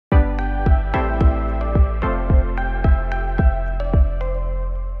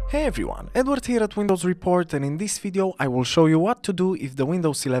Hey everyone, Edward here at Windows Report, and in this video I will show you what to do if the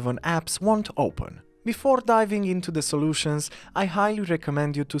Windows 11 apps won't open. Before diving into the solutions, I highly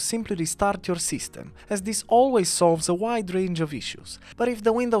recommend you to simply restart your system, as this always solves a wide range of issues. But if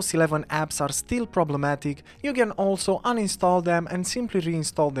the Windows 11 apps are still problematic, you can also uninstall them and simply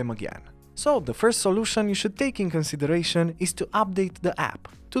reinstall them again. So the first solution you should take in consideration is to update the app.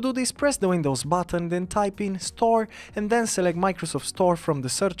 To do this, press the Windows button, then type in Store and then select Microsoft Store from the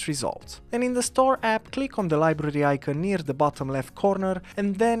search results. And in the Store app, click on the library icon near the bottom left corner,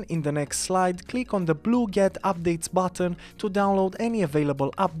 and then in the next slide, click on the blue Get Updates button to download any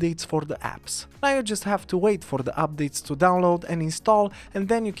available updates for the apps. Now you just have to wait for the updates to download and install, and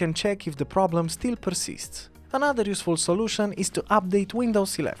then you can check if the problem still persists. Another useful solution is to update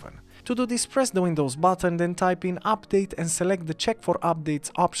Windows 11. To do this, press the Windows button, then type in Update and select the Check for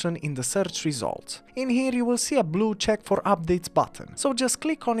Updates option in the search results. In here you will see a blue Check for Updates button, so just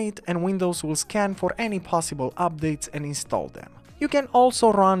click on it and Windows will scan for any possible updates and install them. You can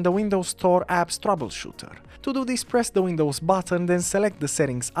also run the Windows Store app's troubleshooter. To do this, press the Windows button, then select the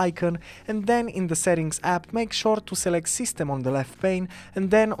Settings icon, and then in the Settings app make sure to select System on the left pane,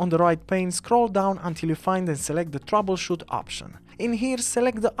 and then on the right pane scroll down until you find and select the Troubleshoot option. In here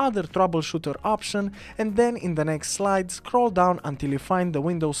select the other troubleshooter option, and then in the next slide scroll down until you find the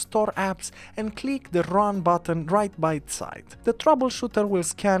Windows Store apps and click the Run button right by its side. The troubleshooter will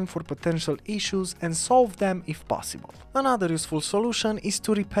scan for potential issues and solve them if possible. Another useful solution is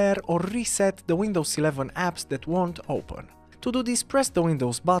to repair or reset the Windows 11 apps that won't open. To do this, press the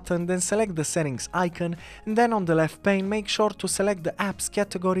Windows button, then select the Settings icon, and then on the left pane make sure to select the Apps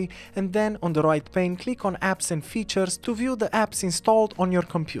category, and then on the right pane click on Apps and Features to view the apps installed on your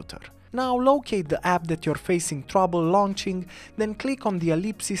computer. Now locate the app that you're facing trouble launching, then click on the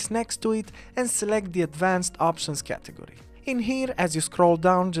ellipsis next to it and select the Advanced Options category. In here, as you scroll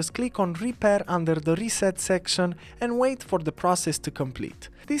down, just click on Repair under the Reset section and wait for the process to complete.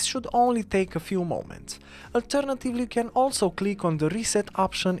 This should only take a few moments. Alternatively, you can also click on the Reset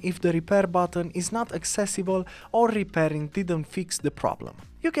option if the repair button is not accessible or repairing didn't fix the problem.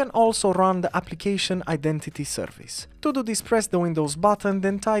 You can also run the Application Identity Service. To do this, press the Windows button,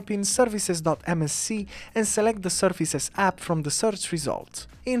 then type in services.msc and select the Services app from the search results.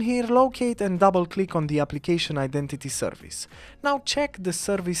 In here, locate and double-click on the Application Identity Service. Now check the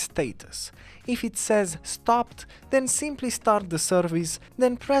service status. If it says stopped, then simply start the service,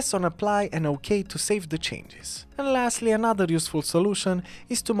 then press on Apply and OK to save the changes. And lastly, another useful solution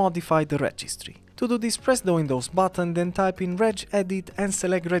is to modify the registry. To do this, press the Windows button, then type in regedit and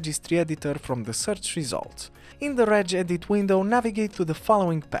select Registry Editor from the search results. In the regedit window, navigate to the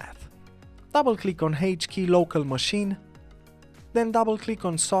following path. Double-click on HKey Local Machine, then double-click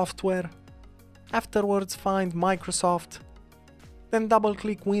on Software, afterwards find Microsoft, then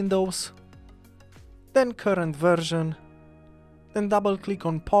double-click Windows, then Current Version, then double-click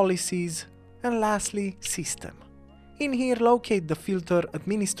on Policies, and lastly System. In here locate the Filter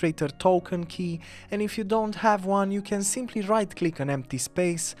Administrator Token key, and if you don't have one you can simply right-click an empty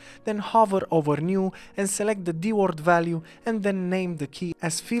space, then hover over New and select the dword value and then name the key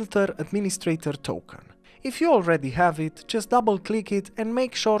as Filter Administrator Token. If you already have it, just double-click it and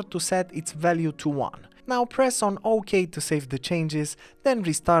make sure to set its value to 1. Now press on OK to save the changes, then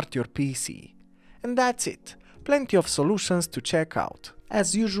restart your PC. And that's it. Plenty of solutions to check out.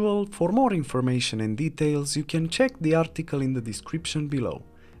 As usual, for more information and details, you can check the article in the description below.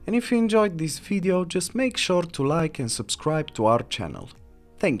 And if you enjoyed this video, just make sure to like and subscribe to our channel.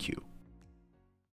 Thank you.